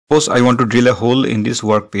Suppose I want to drill a hole in this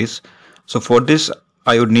workpiece. So for this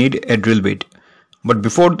I would need a drill bit. But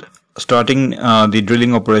before starting the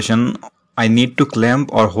drilling operation, I need to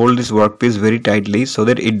clamp or hold this workpiece very tightly so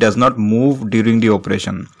that it does not move during the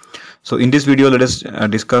operation. So in this video, let us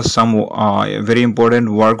discuss some very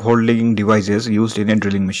important work holding devices used in a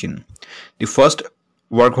drilling machine. The first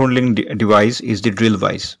work holding device is the drill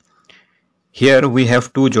vise. Here we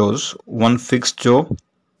have two jaws, one fixed jaw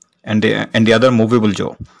and the other movable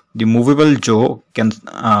jaw. The movable jaw can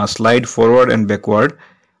slide forward and backward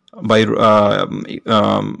by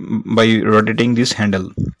rotating this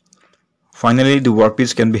handle. Finally, the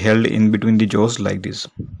workpiece can be held in between the jaws like this.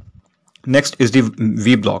 Next is the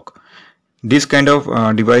VBlock. These kind of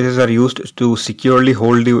devices are used to securely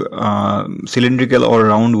hold the cylindrical or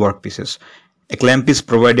round workpieces. A clamp is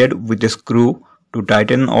provided with a screw to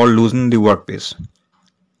tighten or loosen the workpiece.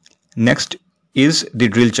 Next is the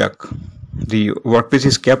drill chuck. The workpiece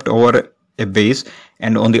is kept over a base,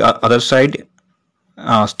 and on the other side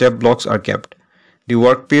step blocks are kept. The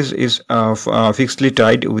workpiece is fixedly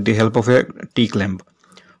tied with the help of a T-clamp.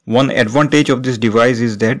 One advantage of this device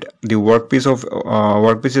is that the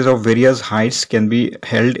workpieces of various heights can be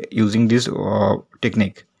held using this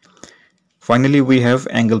technique. Finally, we have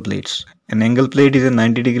angle plates. An angle plate is a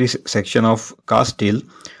 90-degree section of cast steel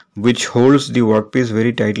which holds the workpiece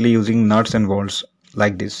very tightly using nuts and bolts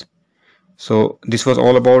like this. So this was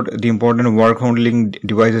all about the important work holding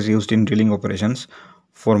devices used in drilling operations.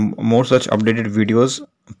 For more such updated videos,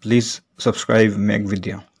 please subscribe Meg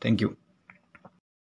Vidya. Thank you.